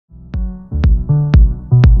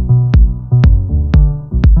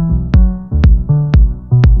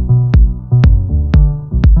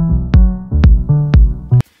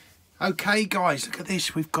Okay, guys, look at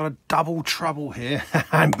this. We've got a double trouble here.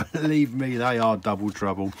 And believe me, they are double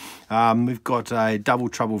trouble. We've got a double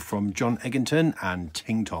trouble from John Eggington and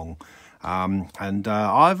Ting Tong. I've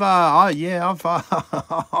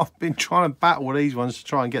been trying to battle these ones to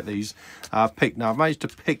try and get these picked. Now, I've managed to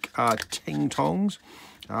pick Ting Tongs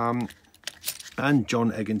and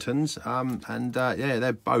John Eggington's, yeah,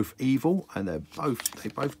 they're both evil, and they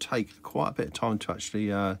both take quite a bit of time to actually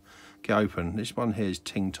get open. This one here is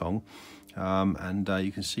Ting Tong,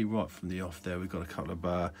 you can see right from the off there we've got a couple of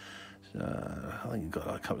I think we've got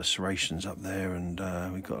like a couple of serrations up there, and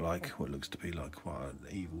we've got like what looks to be like quite an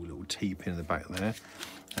evil little T-pin in the back there.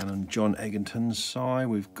 And on John Eggington's side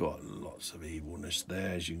we've got lots of evilness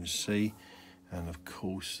there, as you can see. And of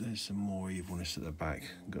course there's some more evilness at the back.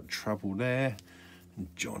 We've got trouble there, and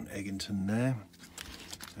John Eggington there,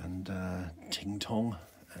 and Ting Tong,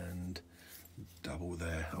 and double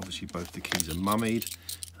there. Obviously both the keys are mummied.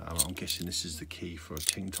 I'm guessing this is the key for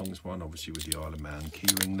Ting Tong's one, obviously with the Isle of Man key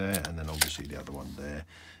ring there, and then obviously the other one there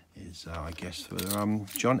is I guess for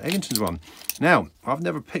John Eggington's one. Now, I've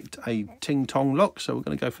never picked a Ting Tong lock, so we're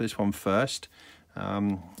going to go for this one first.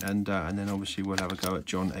 And then obviously we'll have a go at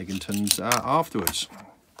John Eggington's afterwards.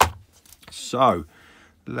 So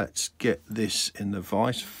let's get this in the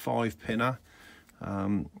vice, 5-pinner.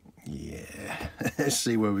 Yeah, let's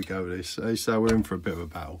see where we go with this. So we're in for a bit of a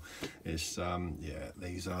battle. It's yeah,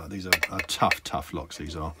 these are tough locks.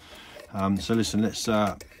 These are. So listen, let's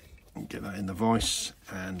get that in the vice,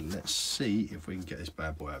 and let's see if we can get this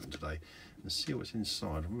bad boy open today and see what's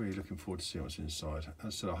inside. I'm really looking forward to seeing what's inside. As I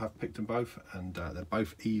said, I have picked them both, and they're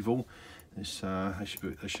both evil. This they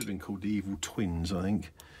should have been called the Evil Twins, I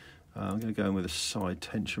think. I'm going to go in with a side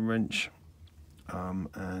tension wrench,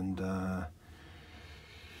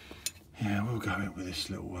 yeah, we'll go in with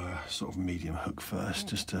this little sort of medium hook first,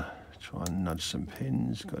 just to try and nudge some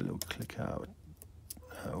pins. Got a little click out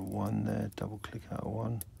of one there, double click out of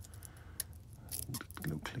one,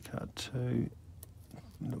 little click out of two,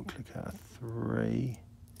 little click out of three.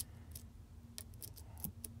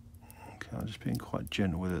 Okay, I'm just being quite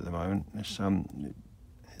gentle with it at the moment. It's a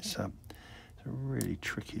really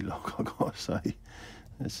tricky lock, I've got to say.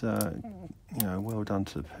 It's you know, well done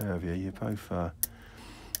to the pair of you. You both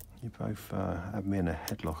have me in a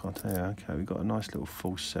headlock, I'll tell you. Okay, we've got a nice little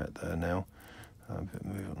full set there now. A bit of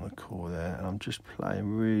movement on the core there, and I'm just playing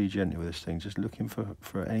really gently with this thing, just looking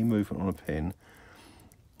for any movement on a pin,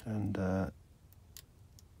 and then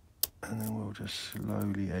we'll just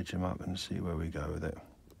slowly edge them up and see where we go with it.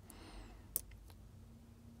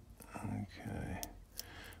 Okay,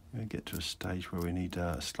 we're going to get to a stage where we need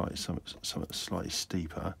something slightly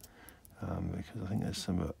steeper, because I think there's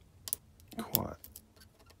some quite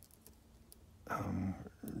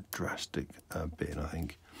drastic bit. I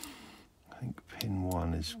think pin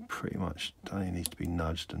 1 is pretty much only needs to be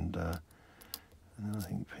nudged, and then I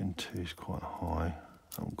think pin 2 is quite high.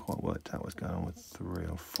 I haven't quite worked out what's going on with 3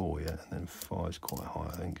 or 4 yet, and then 5 is quite high,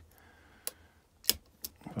 I think.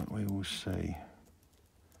 But we will see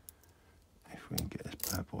if we can get this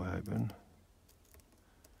bad boy open.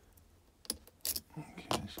 Okay,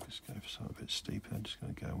 let's just go for something a bit steeper. I'm just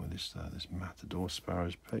going to go with this this Matador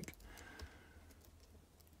Sparrow's pick.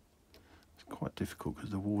 Quite difficult because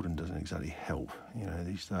the warden doesn't exactly help. You know,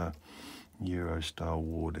 these Euro style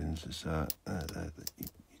wardens, it's you're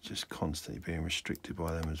just constantly being restricted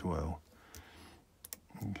by them as well.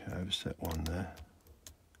 Okay, overset one there.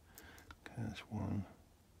 Okay, that's one.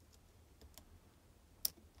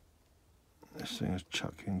 This thing is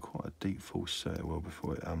chucking quite a deep full set well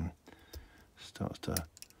before it starts to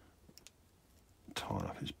tighten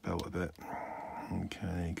up its belt a bit. Okay,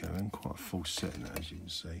 there you go, in quite a full set now, as you can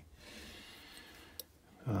see.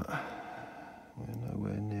 But we're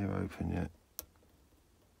nowhere near open yet.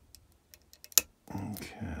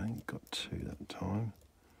 Okay, I think got 2 that time.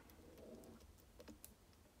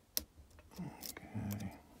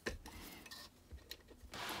 Okay.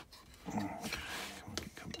 Come on,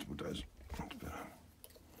 get comfortable, Daz. That's better.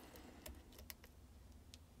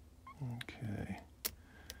 Okay.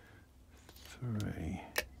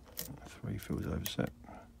 3 feels overset.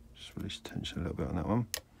 Just release tension a little bit on that one.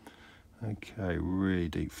 Okay, really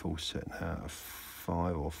deep full set now of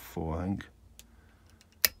 5 or 4, I think.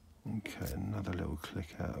 Okay, another little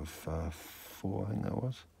click out of 4, I think that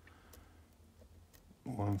was.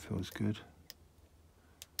 1 feels good.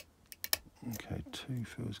 Okay, 2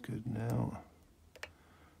 feels good now.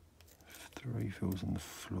 3 feels on the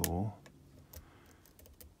floor.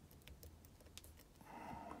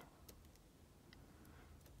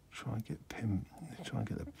 Try and get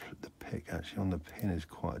the pick actually on the pin is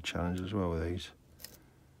quite a challenge as well with these.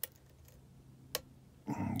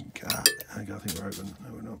 Okay. think we're open.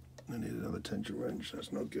 No, we're not. I need another tension wrench.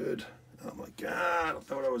 That's not good. Oh my God, I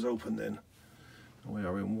thought I was open then. We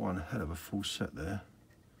are in one hell of a full set there.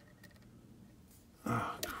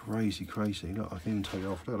 Oh, crazy, crazy. Look, I can even take it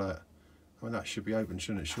off. Look at that. I mean, that should be open,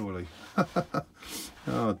 shouldn't it, surely?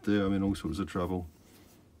 Oh dear, I'm in all sorts of trouble.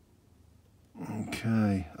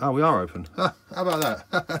 Okay. Oh, we are open. How about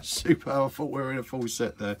that? Super. I thought we were in a full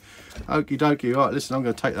set there. Okie dokie. Right, listen, I'm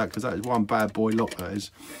going to take that because that is one bad boy lock, that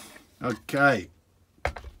is. Okay.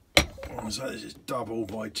 So this is double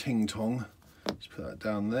by Ting Tong. Let's put that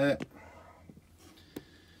down there.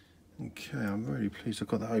 Okay, I'm really pleased I've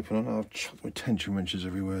got that open. I know I've chucked my tension wrenches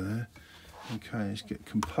everywhere there. Okay, let's get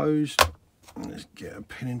composed. Let's get a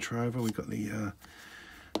pinning tray over. We've got the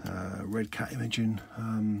Red Cat Imaging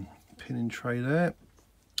pinning tray there.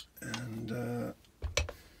 And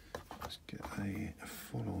let's get a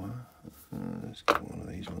follower. Let's get one of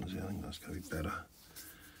these ones here. I think that's going to be better.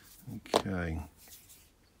 Okay.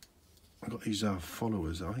 I've got these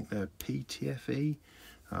followers. I think they're PTFE.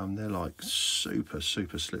 They're like super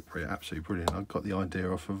slippery, absolutely brilliant. I got the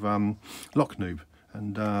idea off of Lock Noob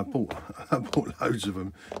and bought loads of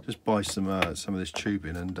them. Just buy some of this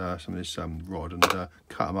tubing and some of this rod and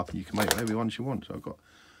cut them up, and you can make whatever ones you want. So I've got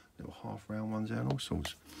little half round ones there and all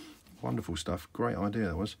sorts. Wonderful stuff. Great idea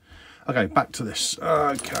that was. Okay, back to this.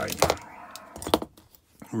 Okay,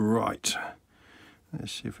 right.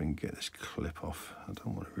 Let's see if we can get this clip off. I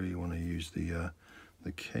don't really want to use the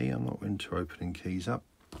key. I'm not into opening keys up.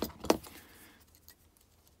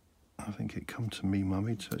 I think it come to me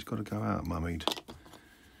mummied, so it's got to go out mummied.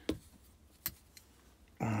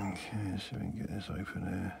 Okay, so we can get this open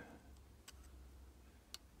here.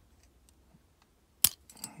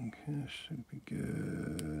 Okay, that should be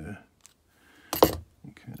good.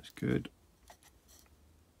 Okay, that's good.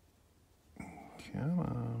 Come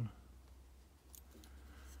on.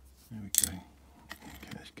 There we go.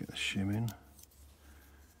 Okay, let's get the shim in.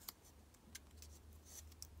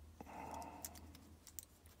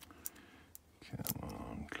 Come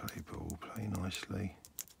on, clay ball, play nicely.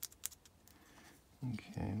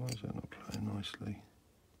 Okay, why is that not playing nicely?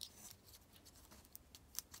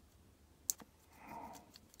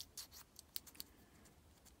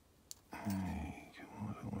 Hey, come on,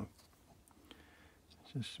 I don't want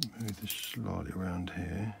to just move this slightly around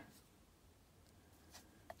here.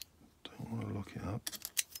 Don't want to lock it up.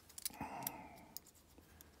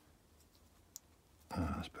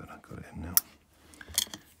 Ah, that's better, got it in now.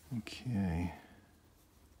 Okay.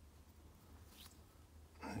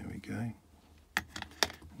 There we go.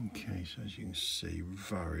 Okay, so as you can see,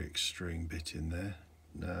 very extreme bit in there.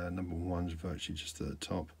 Number one's virtually just at the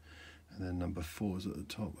top, and then number four's at the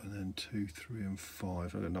top, and then 2, 3, and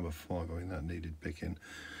 5. I got number 5. I mean, that needed picking.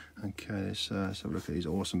 Okay, let's have a look at these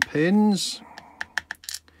awesome pins.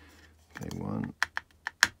 Okay, 1,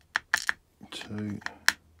 2,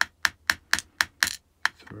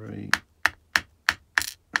 3,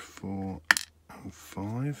 4, and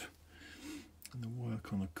 5. And the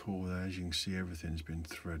work on the core there, as you can see, everything's been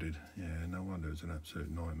threaded. Yeah, no wonder it's an absolute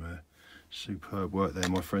nightmare. Superb work there,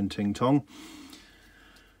 my friend Ting Tong.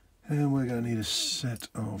 And we're going to need a set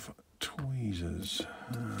of tweezers.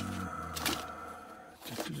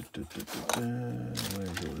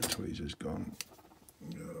 Where's all the tweezers gone?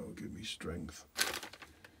 Oh, give me strength.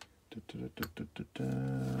 I don't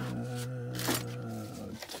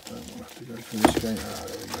have to go from this game. Ah,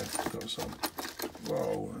 there we go. Got some.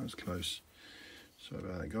 Whoa, that was close. Sorry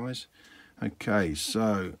about that, guys. Okay,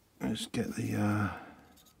 so let's get the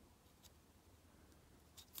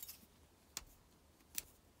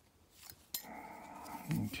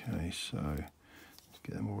okay, so let's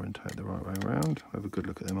get them orientated the right way around. Have a good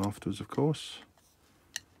look at them afterwards, of course.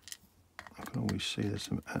 I can always see there's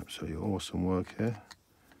some absolutely awesome work here.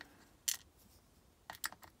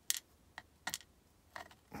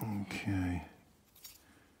 Okay.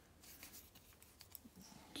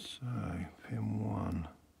 So, pin 1,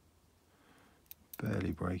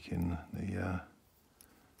 barely breaking the,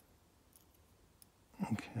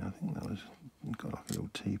 okay, I think that was, got like a little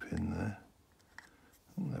T-pin there.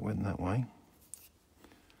 I think that went that way.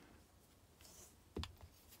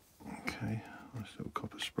 Okay, nice little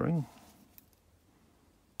copper spring.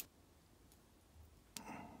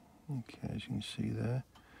 Okay, as you can see there,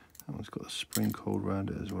 that one's got a spring coiled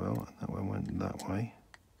around it as well, and that one went that way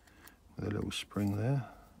with a little spring there.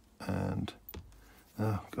 And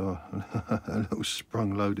oh god, a little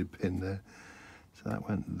sprung loaded pin there. So that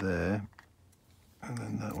went there, and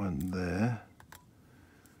then that went there.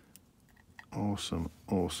 Awesome,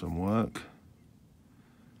 awesome work.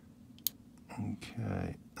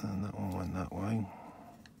 Okay, and that one went that way.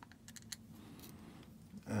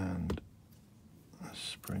 And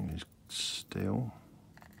spring is steel.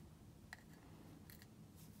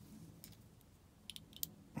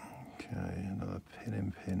 Okay, another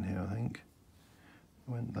pin here, I think.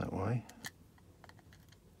 Went that way.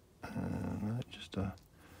 And just a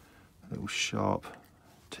little sharp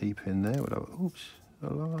T-pin there. We'll have, oops,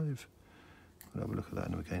 alive. We'll have a look at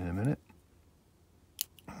that again in a minute.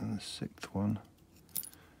 And the 6th one.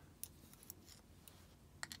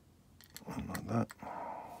 One like that.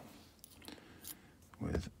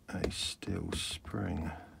 With a steel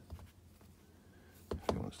spring.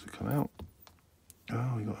 If it wants to come out.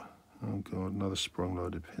 Oh, we got, oh god, another sprung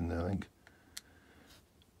loaded pin there, I think.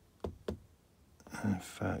 In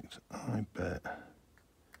fact, I bet.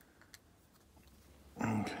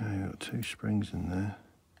 Okay, we've got 2 springs in there.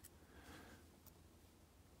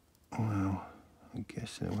 Wow, I'm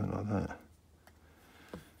guessing it went like that.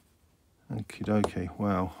 Okie dokie,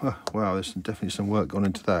 wow. Wow, there's definitely some work gone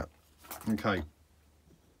into that. Okay.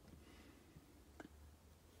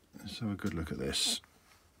 Let's have a good look at this.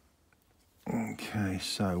 Okay,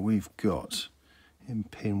 so we've got in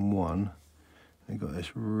pin 1, we've got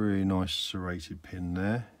this really nice serrated pin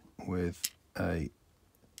there with a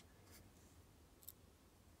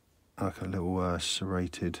like a little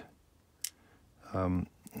serrated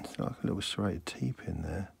it's like a little serrated T-pin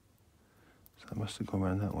there, so it must have gone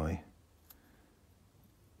around that way.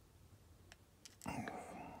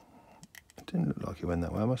 It didn't look like it went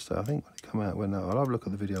that way, I must say. I think when it came out it went that way. I'll have a look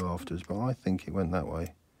at the video afterwards, but I think it went that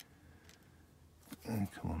way. Oh,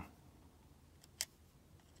 come on.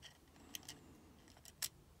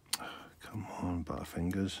 Come on,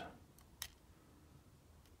 Butterfingers.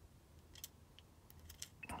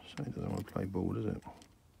 So it doesn't want to play ball, does it?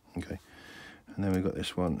 Okay. And then we've got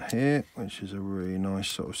this one here, which is a really nice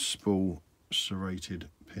sort of spool serrated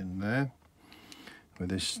pin there. With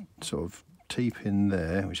this sort of T-pin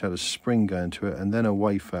there, which had a spring going to it, and then a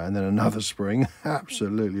wafer, and then another spring.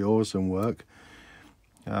 Absolutely awesome work.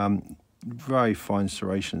 Very fine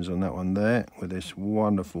serrations on that one there, with this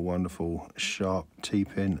wonderful, wonderful sharp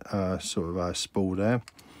T-pin sort of spool there.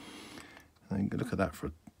 And look at that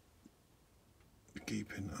for a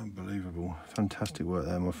key-pin, unbelievable. Fantastic work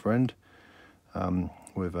there, my friend.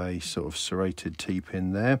 With a sort of serrated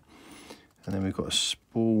T-pin there. And then we've got a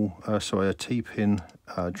spool, a T-pin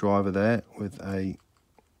driver there with a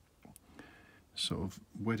sort of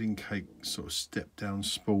wedding cake sort of step down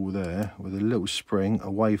spool there with a little spring, a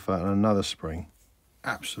wafer and another spring.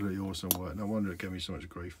 Absolutely awesome work. No wonder it gave me so much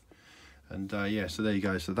grief. And yeah, so there you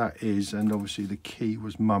go. So that is, and obviously the key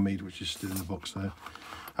was mummied, which is still in the box there.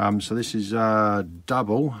 So this is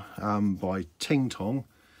Double by Ting Tong.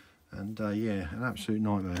 And yeah, an absolute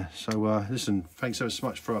nightmare. So listen, thanks ever so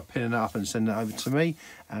much for pinning it up and sending it over to me,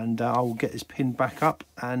 and I'll get this pin back up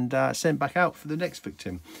and send back out for the next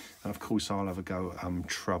victim. And of course I'll have a go at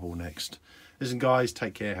Trouble next. Listen guys,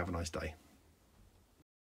 take care, have a nice day.